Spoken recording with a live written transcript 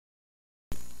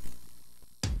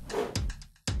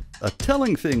A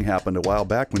telling thing happened a while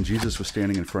back when Jesus was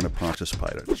standing in front of Pontius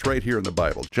Pilate. It's right here in the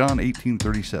Bible, John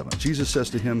 18:37. Jesus says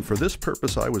to him, "For this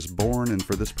purpose I was born, and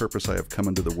for this purpose I have come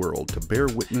into the world, to bear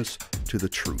witness to the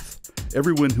truth.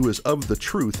 Everyone who is of the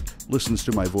truth listens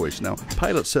to my voice." Now,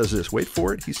 Pilate says this. Wait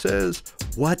for it. He says,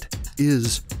 "What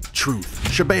is truth?"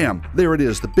 Shabam! There it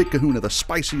is, the big kahuna, the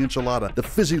spicy enchilada, the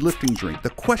fizzy lifting drink, the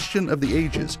question of the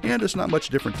ages. And it's not much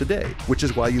different today, which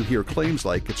is why you hear claims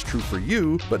like, "It's true for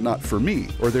you, but not for me,"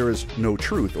 or "There is no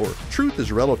truth," or "Truth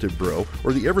is relative, bro,"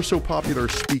 or the ever so popular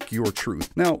 "Speak your truth."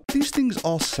 Now, these things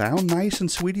all sound nice and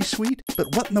sweetie sweet,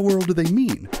 but what in the world do they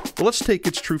mean? Well, let's take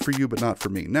 "It's true for you, but not for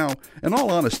me." Now, in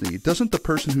all honesty, doesn't the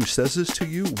person who says this to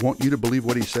you want you to believe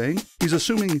what he's saying? He's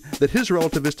assuming that his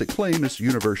relativistic claim is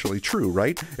universally true,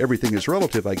 right? Everything is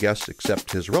relative, I guess,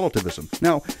 except his relativism.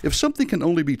 Now, if something can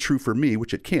only be true for me,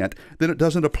 which it can't, then it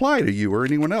doesn't apply to you or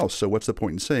anyone else, so what's the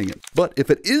point in saying it? But if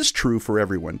it is true for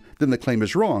everyone, then the claim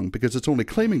is wrong, because it's only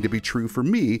claiming to be true for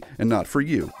me and not for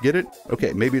you. Get it?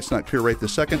 Okay, maybe it's not clear right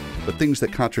this second, but things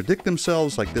that contradict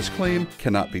themselves, like this claim,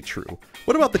 cannot be true.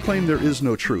 What about the claim there is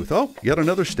no truth? Oh, yet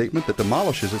another statement that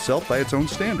demolishes itself by its own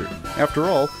standard. After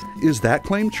all, is that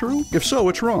claim true? If so,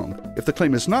 it's wrong. If the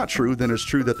claim is not true, then it's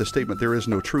true that the statement "there is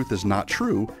no truth" is not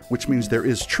true, which means there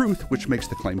is truth, which makes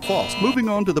the claim false. Moving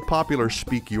on to the popular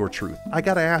 "Speak your truth." I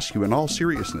gotta ask you in all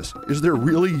seriousness, is there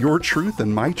really your truth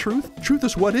and my truth? Truth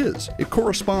is what is. It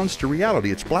corresponds to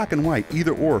reality. It's black and white,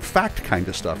 either or, fact kind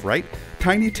of stuff, right?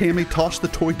 Tiny Tammy tossed the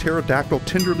toy pterodactyl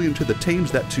tenderly into the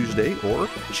Thames that Tuesday, or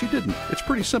she didn't. It's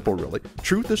pretty simple, really.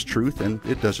 Truth is truth, and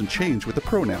it doesn't change with the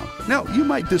pronoun. Now, you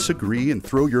might disagree and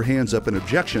throw your hands up in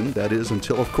objection, that is,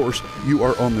 until, of course, you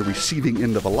are on the receiving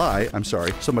end of a lie,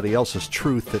 somebody else's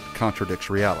truth that contradicts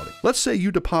reality. Let's say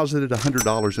you deposited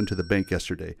 $100 into the bank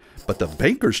yesterday, but the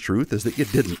banker's truth is that you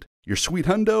didn't. Your sweet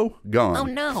hundo, gone. Oh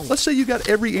no. Let's say you got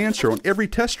every answer on every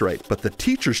test right, but the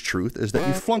teacher's truth is that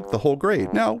you flunked the whole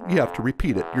grade. Now you have to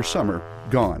repeat it. Your summer,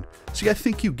 gone. See, I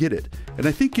think you get it. And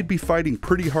I think you'd be fighting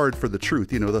pretty hard for the truth,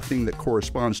 the thing that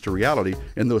corresponds to reality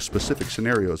in those specific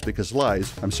scenarios, because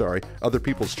lies, other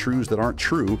people's truths that aren't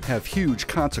true, have huge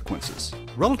consequences.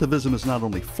 Relativism is not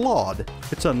only flawed,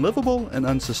 it's unlivable and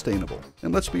unsustainable.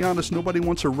 And let's be honest, nobody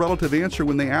wants a relative answer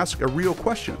when they ask a real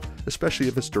question, especially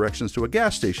if it's directions to a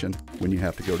gas station when you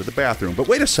have to go to the bathroom. But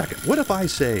wait a second, what if I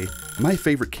say, my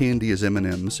favorite candy is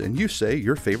M&M's, and you say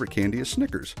your favorite candy is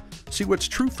Snickers? See, what's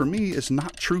true for me is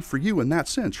not true for you in that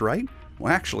sense, right?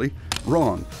 Well, actually,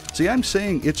 wrong. See, I'm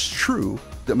saying it's true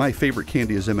that my favorite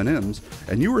candy is M&M's,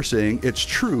 and you are saying it's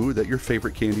true that your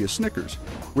favorite candy is Snickers.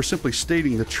 We're simply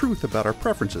stating the truth about our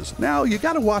preferences. Now, you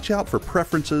gotta watch out for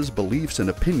preferences, beliefs,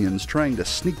 and opinions trying to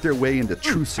sneak their way into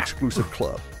truth's exclusive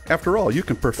club. After all, you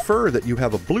can prefer that you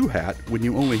have a blue hat when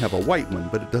you only have a white one,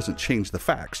 but it doesn't change the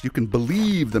facts. You can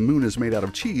believe the moon is made out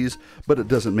of cheese, but it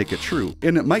doesn't make it true.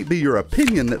 And it might be your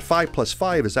opinion that 5 plus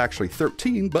 5 is actually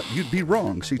 13, but you'd be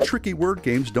wrong. See, tricky word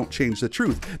games don't change the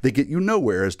truth. They get you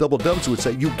nowhere. As Double Dubs would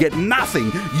say, you get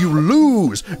nothing, you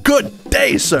lose. Good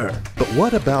day, sir. But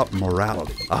what about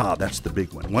morality? Ah, that's the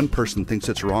big one. One person thinks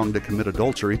it's wrong to commit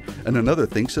adultery, and another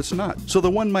thinks it's not. So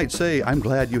the one might say, "I'm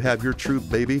glad you have your truth,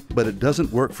 baby, but it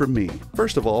doesn't work for me."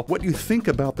 First of all, what you think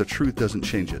about the truth doesn't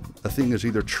change it. A thing is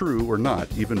either true or not,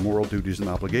 even moral duties and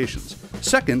obligations.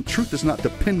 Second, truth is not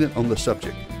dependent on the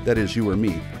subject, that is, you or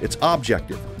me. It's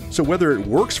objective. So whether it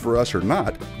works for us or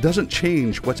not doesn't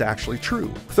change what's actually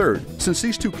true. Third, since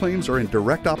these two claims are in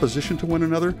direct opposition to one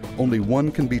another, only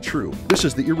one can be true. This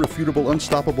is the irrefutable,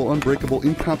 unstoppable, unbreakable,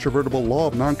 incontrovertible law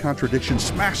of non-contradiction,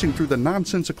 smashing through the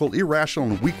nonsensical,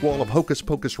 irrational, and weak wall of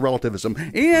hocus-pocus relativism.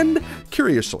 And,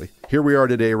 curiously, here we are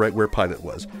today right where Pilate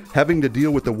was, having to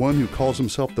deal with the one who calls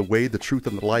himself the way, the truth,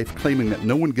 and the life, claiming that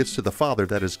no one gets to the Father,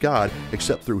 that is God,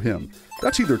 except through him.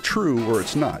 That's either true or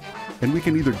it's not. And we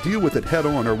can either deal with it head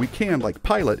on, or we can, like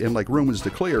Pilate and like Romans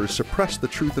declares, suppress the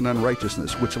truth and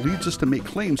unrighteousness, which leads us to make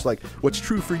claims like, what's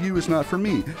true for you is not for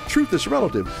me. Truth is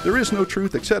relative. There is no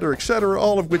truth, etc., etc.,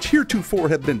 all of which heretofore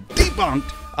have been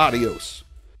debunked. Adios.